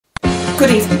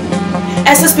Good evening.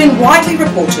 As has been widely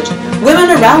reported,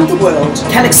 women around the world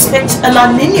can expect a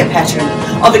La Niña pattern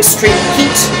of extreme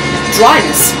heat,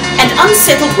 dryness and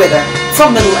unsettled weather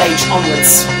from middle age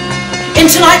onwards. In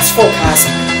tonight's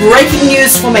forecast, breaking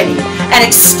news for many, an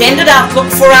extended outlook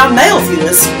for our male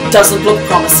viewers doesn't look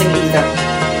promising either.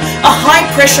 A high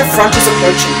pressure front is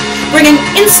approaching, bringing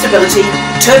instability,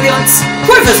 turbulence,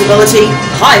 poor visibility,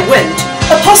 high wind,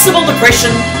 a possible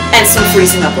depression and some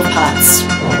freezing up of parts.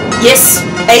 Yes,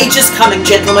 age is coming,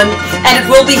 gentlemen, and it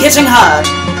will be hitting hard.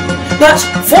 But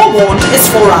forewarned is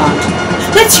forearmed.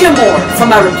 Let's hear more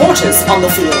from our reporters on the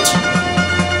field.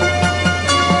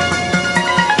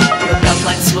 Your blood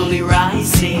line's slowly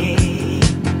rising.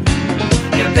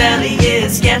 Your belly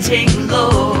is getting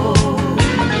low.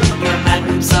 Your mad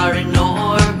boobs are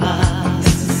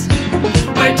enormous.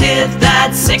 Where did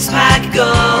that six-pack go?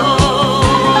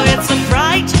 It's a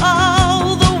fright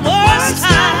of the worst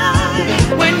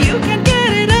time when you can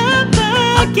get it up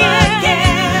again.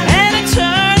 An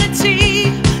eternity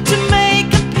to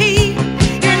make a pee.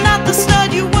 You're not the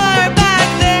stud you were back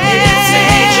then. It's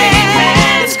aging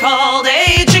men. It's called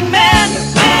aging men.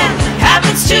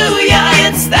 Happens to ya.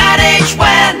 It's that age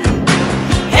when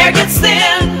hair gets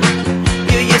thin.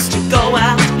 You used to go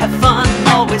out, have fun,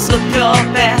 always look your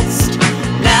best.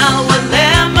 Now a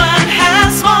lemon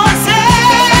has more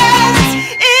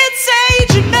zest. It's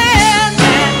aging men.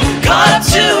 Caught up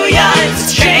to ya.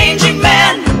 It's changing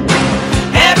men.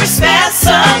 Every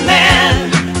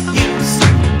specimen used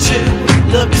to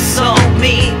look so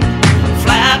mean.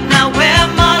 Flap now where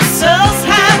muscles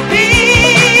have been.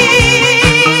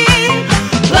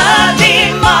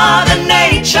 Bloody Mother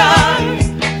Nature,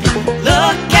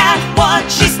 look at what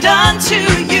she's done to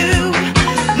you.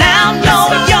 Now no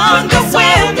younger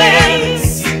women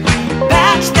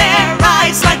bat their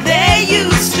eyes like they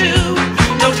used to.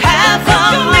 Don't have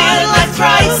a midlife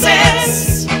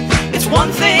crisis. It's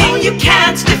one thing you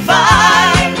can't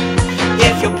defy.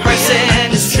 If your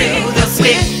person is true, they'll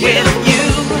stick with you.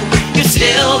 You're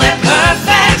still their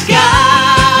perfect guy.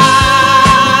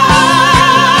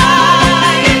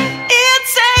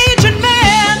 It's aging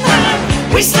men.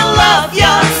 We still love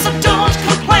ya, so don't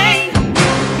complain.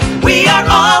 We are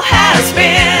all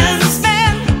has-beens.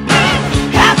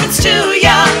 Happens to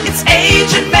ya. It's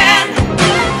aging men.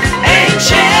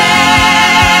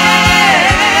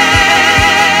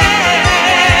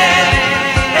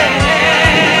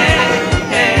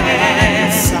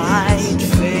 Sight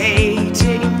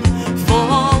fading,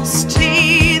 false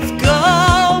teeth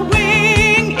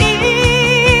going in.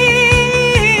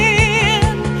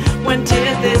 When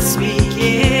did this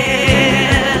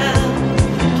begin?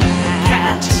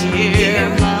 Can't hear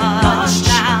much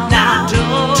now.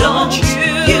 Don't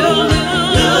you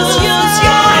lose your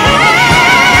head.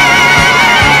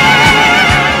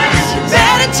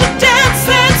 Better to dance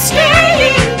than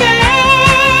stay in bed.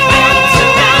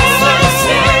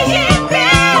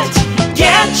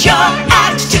 Get your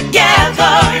act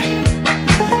together.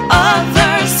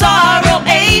 Others are all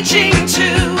aging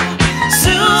too.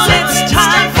 Soon it's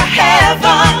time for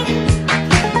heaven.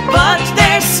 But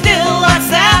there's still lots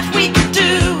that we can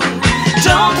do.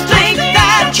 Don't think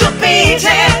that you'll beat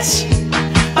it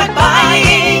by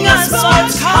buying a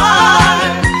sports car.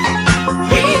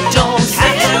 We don't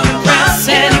have to impress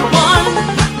anyone.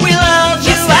 We love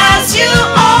you as you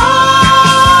are.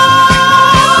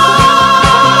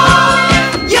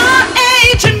 You're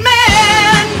aging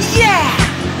man, yeah.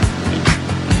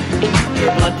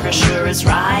 Your blood pressure is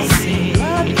rising.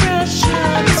 Blood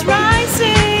pressure is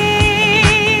rising.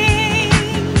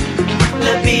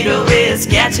 Libido is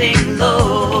getting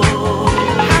low.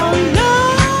 How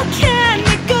low can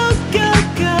you go?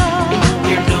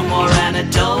 You're no more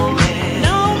anhedonia.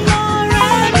 No more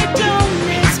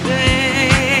anhedonia,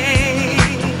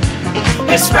 babe.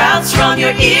 There's sprouts from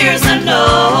your ears and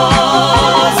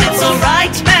nose. It's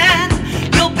alright,